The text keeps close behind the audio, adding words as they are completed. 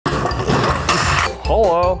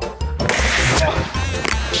Hello.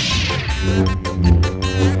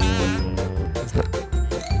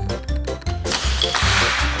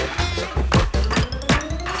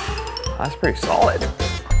 That's pretty solid.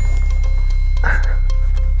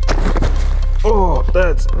 Oh,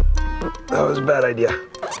 that was a bad idea.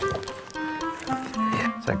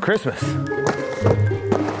 It's like Christmas.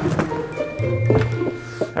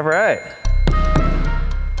 All right.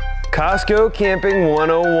 Costco Camping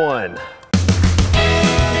 101.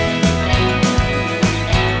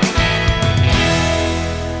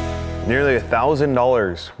 Nearly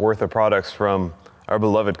 $1,000 worth of products from our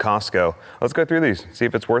beloved Costco. Let's go through these, see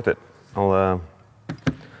if it's worth it. I'll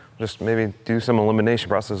just maybe do some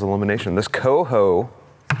process elimination. This Coho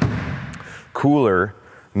cooler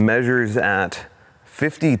measures at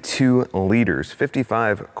 52 liters,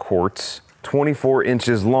 55 quarts, 24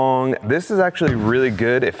 inches long. This is actually really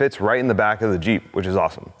good. It fits right in the back of the Jeep, which is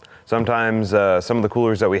awesome. Sometimes some of the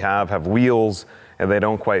coolers that we have wheels and they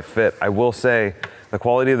don't quite fit. I will say the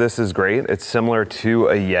quality of this is great. It's similar to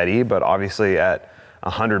a Yeti, but obviously at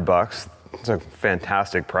 $100, it's a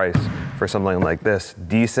fantastic price for something like this.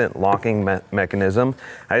 Decent locking mechanism.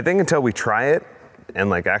 I think until we try it and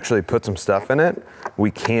like actually put some stuff in it,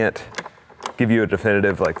 we can't give you a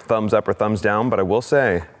definitive like thumbs up or thumbs down, but I will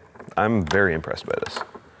say I'm very impressed by this.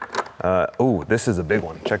 Oh, this is a big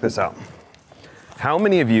one. Check this out. How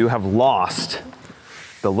many of you have lost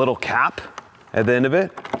the little cap at the end of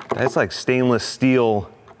it? That's like stainless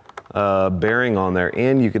steel bearing on there,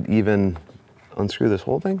 and you could even unscrew this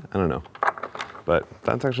whole thing. I don't know, but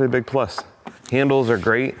that's actually a big plus. Handles are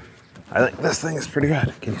great. I think this thing is pretty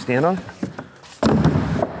good. Can you stand on it?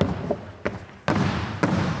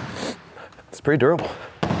 It's pretty durable.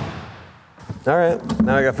 All right,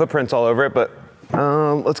 now I got footprints all over it, but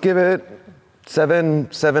let's give it seven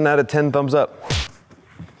out of 10 thumbs up.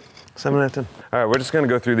 7 out of 10. All right, we're just gonna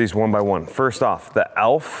go through these one by one. First off, the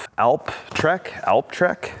AlphaRex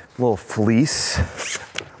little fleece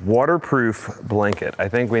waterproof blanket. I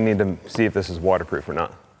think we need to see if this is waterproof or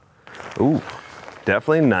not. Ooh,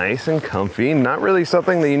 definitely nice and comfy. Not really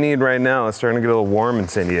something that you need right now. It's starting to get a little warm in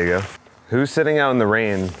San Diego. Who's sitting out in the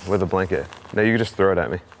rain with a blanket? No, you can just throw it at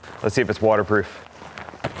me. Let's see if it's waterproof.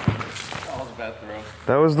 That was a bad throw.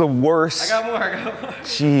 That was the worst. I got more.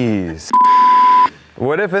 Jeez.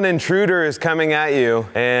 What if an intruder is coming at you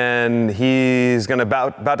and he's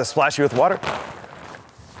about to splash you with water?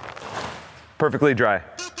 Perfectly dry.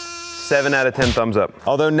 7 out of 10 thumbs up.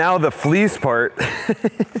 Although now the fleece part,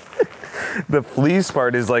 the fleece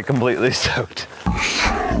part is like completely soaked.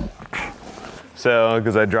 So,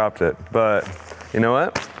 because I dropped it. But you know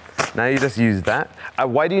what? Now you just use that.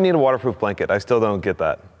 Why do you need a waterproof blanket? I still don't get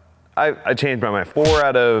that. I changed my mind. 4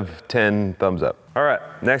 out of 10 thumbs up. All right,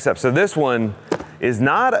 next up. So this one is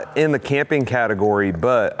not in the camping category,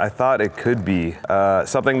 but I thought it could be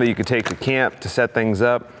something that you could take to camp to set things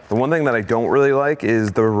up. The one thing that I don't really like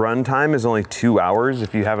is the run time is only 2 hours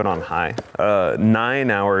if you have it on high,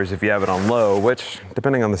 9 hours if you have it on low, which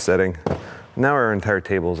depending on the setting. Now our entire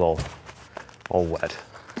table is all wet.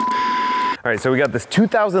 All right, so we got this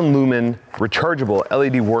 2000 lumen rechargeable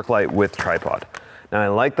LED work light with tripod. Now I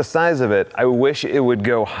like the size of it. I wish it would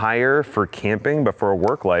go higher for camping, but for a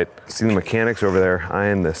work light, see the mechanics over there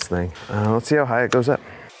eyeing this thing. Let's see how high it goes up.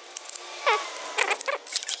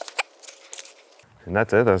 And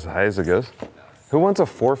that's it, that's as high as it goes. Who wants a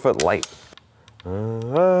 4-foot light?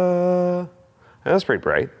 That's pretty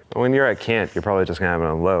bright. When you're at camp, you're probably just gonna have it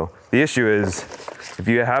on low. The issue is, if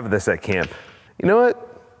you have this at camp, you know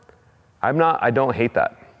what? I don't hate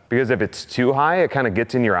that. Because if it's too high, it kind of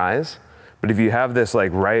gets in your eyes. But if you have this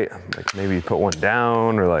like maybe you put one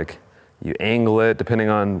down or like you angle it depending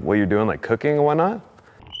on what you're doing, like cooking and whatnot,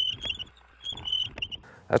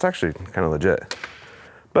 that's actually kind of legit.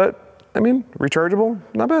 But I mean, rechargeable,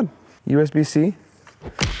 not bad. USB-C,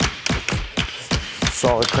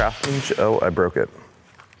 solid craftsmanship. Oh, I broke it.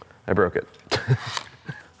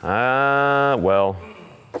 Well,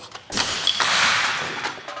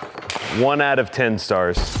 1 out of 10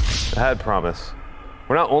 stars. I had promise.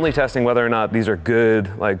 We're not only testing whether or not these are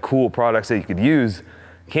good, like cool products that you could use.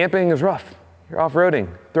 Camping is rough. You're off-roading,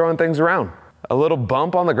 throwing things around. A little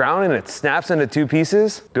bump on the ground and it snaps into 2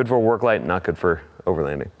 pieces. Good for work light, not good for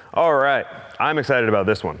overlanding. All right, I'm excited about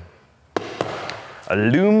this one.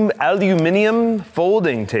 Aluminum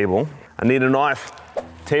folding table. I need a knife.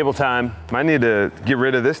 Table time. Might need to get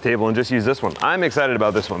rid of this table and just use this one. I'm excited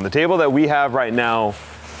about this one. The table that we have right now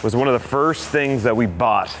was one of the first things that we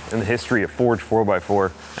bought in the history of Forge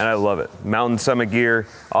 4x4, and I love it. Mountain Summit gear,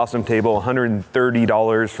 awesome table,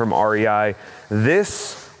 $130 from REI.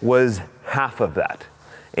 This was half of that.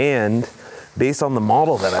 And based on the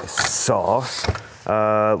model that I saw,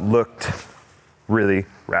 looked really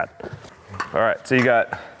rad. All right, so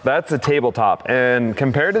that's a tabletop. And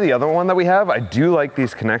compared to the other one that we have, I do like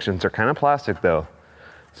these connections. They're kind of plastic though.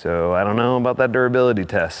 So I don't know about that durability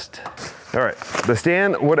test. All right, the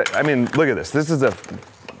stand, look at this. This is a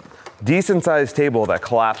decent sized table that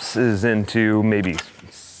collapses into maybe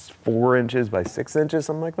 4 inches by 6 inches,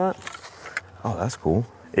 something like that. Oh, that's cool.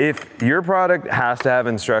 If your product has to have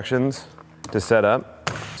instructions to set up,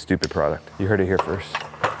 stupid product. You heard it here first.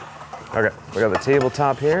 Okay, we got the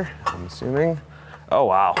tabletop here, I'm assuming. Oh,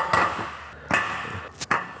 wow.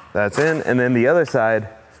 That's in, and then the other side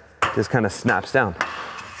just kind of snaps down.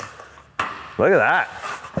 Look at that.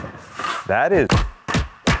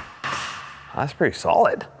 That's pretty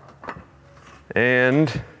solid.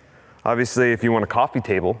 And obviously if you want a coffee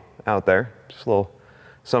table out there, just a little,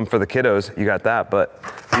 some for the kiddos, you got that, but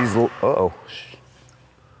these little, oh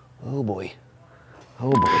boy.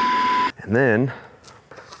 And then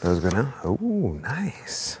those go down, oh,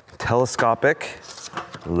 nice. Telescopic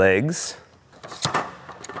legs.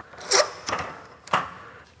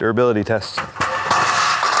 Durability test.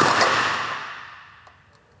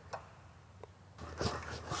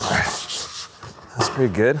 That's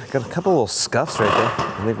pretty good. Got a couple little scuffs right there.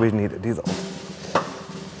 I think we need to do those.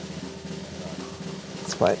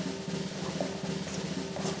 Let's fight.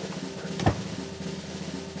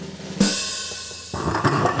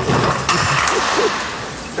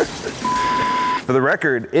 For the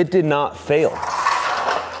record, it did not fail.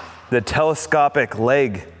 The telescopic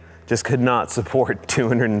leg just could not support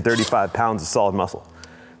 235 pounds of solid muscle.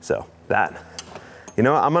 So that, you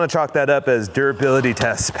know what? I'm gonna chalk that up as durability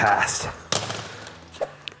test passed.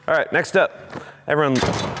 All right, next up, everyone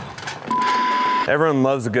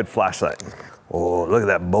loves a good flashlight. Oh, look at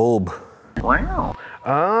that bulb. Wow.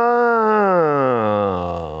 Oh.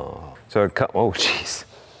 So it oh, jeez.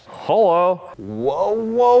 Hello.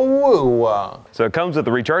 Whoa. So it comes with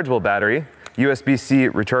a rechargeable battery, USB-C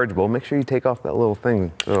rechargeable. Make sure you take off that little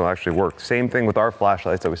thing so it'll actually work. Same thing with our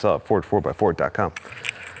flashlights that we saw at Ford4x4.com.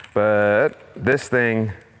 But this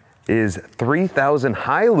thing is 3,000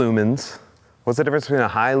 high lumens. What's the difference between a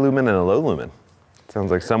high lumen and a low lumen?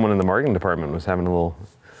 Sounds like someone in the marketing department was having a little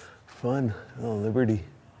fun, a little liberty.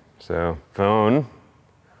 So phone,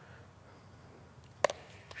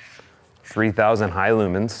 3,000 high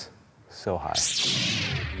lumens, so high.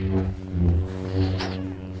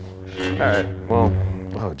 All right, well,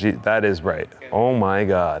 oh gee, that is bright. Oh my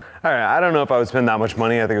God. All right, I don't know if I would spend that much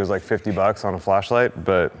money. I think it was like 50 bucks on a flashlight,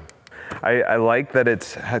 but I like that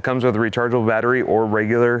it comes with a rechargeable battery or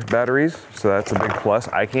regular batteries, so that's a big plus.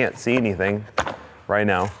 I can't see anything right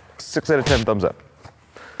now. 6 out of 10 thumbs up.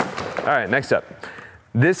 All right, next up.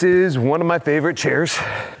 This is one of my favorite chairs.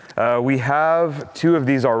 We have 2 of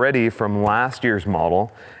these already from last year's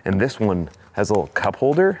model, and this one has a little cup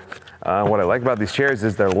holder. What I like about these chairs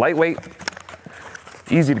is they're lightweight,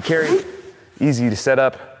 easy to carry, easy to set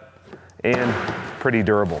up, and pretty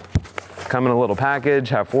durable. Come in a little package,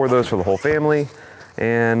 have 4 of those for the whole family,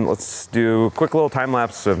 and let's do a quick little time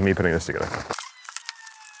lapse of me putting this together.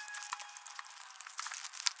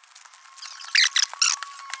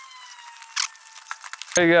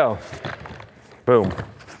 There you go. Boom.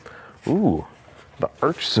 Ooh, the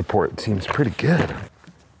arch support seems pretty good.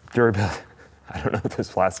 Durability. I don't know if this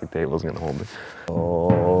plastic table is gonna hold me.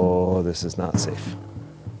 Oh, this is not safe.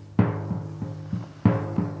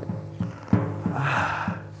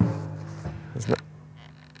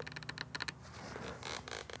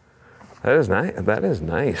 That is nice. That is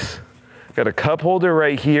nice. Got a cup holder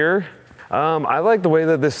right here. I like the way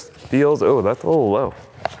that this feels. Oh, that's a little low.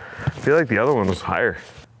 I feel like the other one was higher.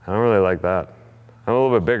 I don't really like that. I'm a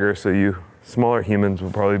little bit bigger, so you smaller humans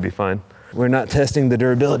will probably be fine. We're not testing the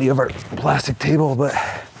durability of our plastic table, but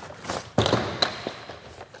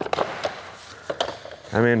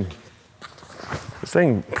I mean, this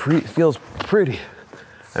thing feels pretty.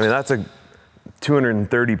 I mean, that's a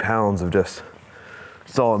 230 pounds of just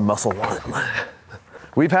solid muscle.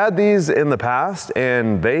 We've had these in the past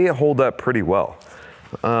and they hold up pretty well.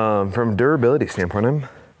 From a durability standpoint, I'm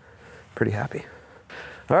pretty happy.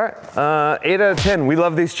 All right, 8 out of 10. We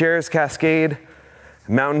love these chairs, Cascade,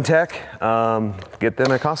 Mountain Tech. Get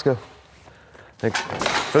them at Costco.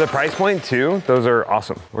 For the price point too, those are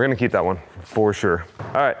awesome. We're gonna keep that one for sure.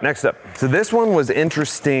 All right, next up. So this one was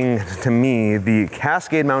interesting to me, the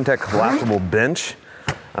Cascade Mountain Tech collapsible bench,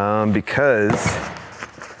 because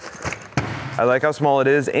I like how small it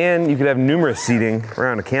is, and you could have numerous seating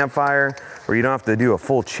around a campfire where you don't have to do a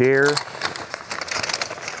full chair.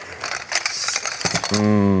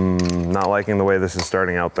 Not liking the way this is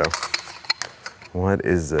starting out though. What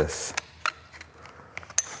is this?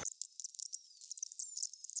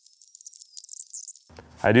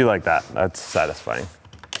 I do like that. That's satisfying.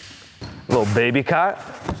 A little baby cot.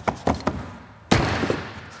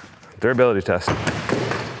 Durability test.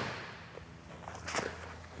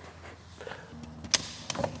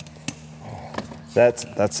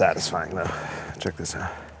 That's satisfying though. Check this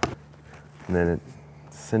out. And then it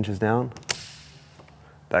cinches down.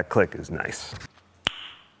 That click is nice.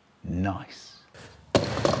 Nice.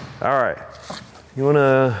 All right, you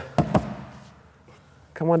wanna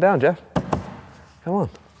come on down, Jeff? Come on.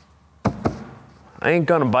 I ain't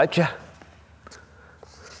gonna bite you.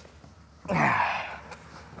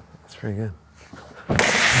 That's pretty good.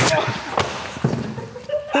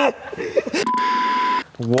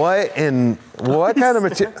 What kind of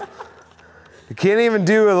material? You can't even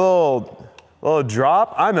do a little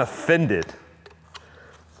drop? I'm offended.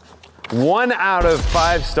 1 out of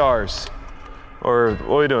 5 stars. Or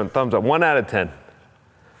what are we doing? Thumbs up. 1 out of 10.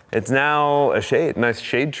 It's now a shade, nice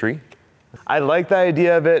shade tree. I like the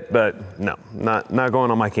idea of it, but no, not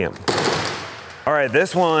going on my camp. All right,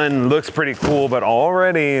 this one looks pretty cool, but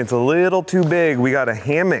already it's a little too big. We got a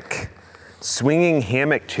hammock, swinging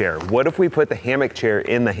hammock chair. What if we put the hammock chair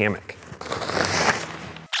in the hammock?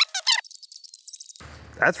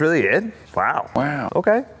 That's really it? Wow. Wow.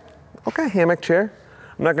 Okay, hammock chair.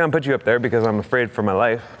 I'm not gonna put you up there because I'm afraid for my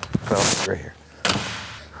life. So, right here.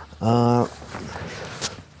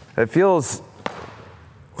 I feel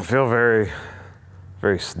very,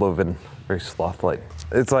 very Sloven, very sloth-like.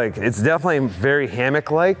 It's definitely very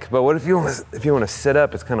hammock-like, but what if you want to sit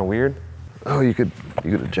up? It's kind of weird. Oh, you could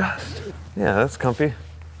adjust. Yeah, that's comfy.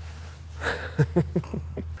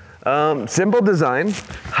 Simple design,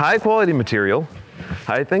 high quality material.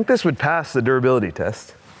 I think this would pass the durability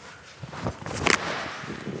test.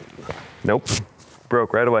 Nope,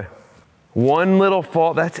 broke right away. One little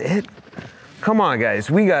fault, that's it. Come on,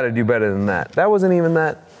 guys, we got to do better than that. That wasn't even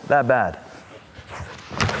that bad.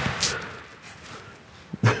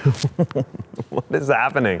 What is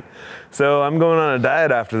happening? So I'm going on a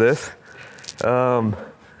diet after this. I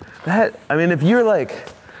mean, if you're like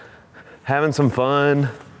having some fun,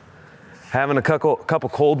 having a couple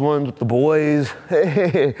cold ones with the boys,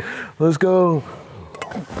 hey, let's go.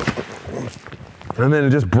 And then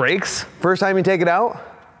it just breaks first time you take it out.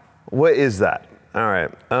 What is that? All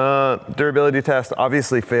right, durability test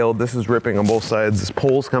obviously failed. This is ripping on both sides. This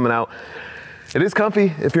pole's coming out. It is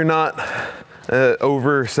comfy if you're not an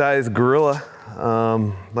oversized gorilla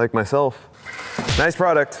like myself. Nice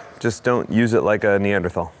product, just don't use it like a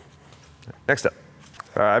Neanderthal. Next up,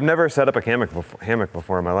 I've never set up a hammock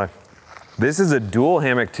before in my life. This is a dual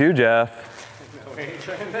hammock too, Jeff. No, we ain't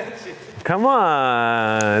trying that shit. Come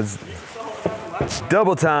on, it's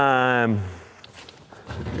double time.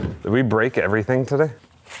 Did we break everything today?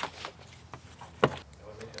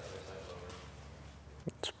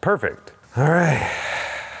 It's perfect. All right.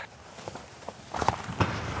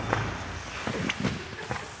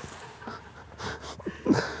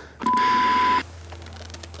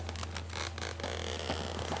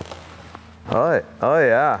 Oh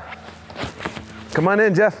yeah. Come on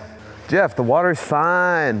in, Jeff. Jeff, the water's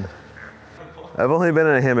fine. I've only been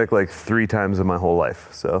in a hammock like 3 times in my whole life,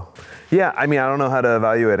 so. Yeah, I mean, I don't know how to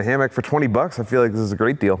evaluate a hammock for 20 bucks. I feel like this is a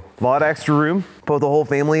great deal. A lot of extra room, put the whole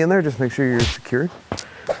family in there, just make sure you're secured.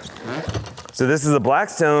 So this is a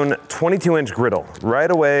Blackstone 22-inch griddle.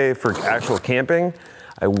 Right away for actual camping,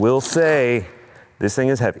 I will say this thing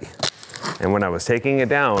is heavy. And when I was taking it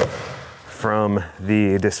down from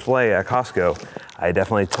the display at Costco, I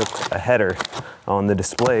definitely took a header on the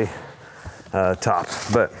display top.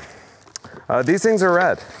 But these things are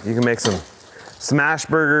rad. You can make some smash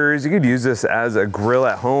burgers. You could use this as a grill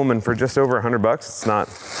at home, and for just over 100 bucks, it's not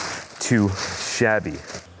too shabby.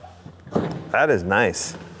 That is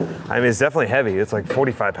nice. I mean, it's definitely heavy. It's like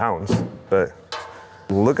 45 pounds, but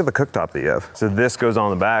look at the cooktop that you have. So this goes on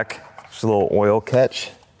the back, just a little oil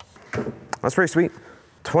catch. That's pretty sweet.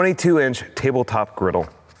 22-inch tabletop griddle.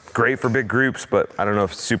 Great for big groups, but I don't know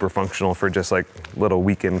if it's super functional for just like little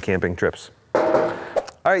weekend camping trips.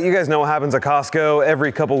 All right, you guys know what happens at Costco.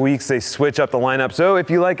 Every couple weeks, they switch up the lineup. So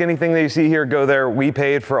if you like anything that you see here, go there. We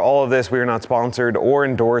paid for all of this. We are not sponsored or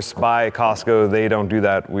endorsed by Costco. They don't do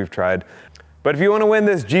that. We've tried. But if you want to win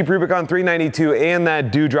this Jeep Rubicon 392 and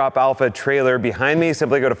that Teardrop Alpha trailer behind me,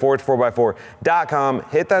 simply go to forge4x4.com,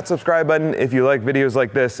 hit that subscribe button. If you like videos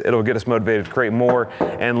like this, it'll get us motivated to create more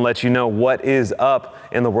and let you know what is up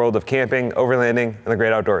in the world of camping, overlanding, and the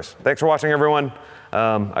great outdoors. Thanks for watching, everyone.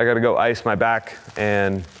 I gotta go ice my back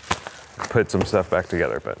and put some stuff back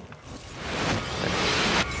together, but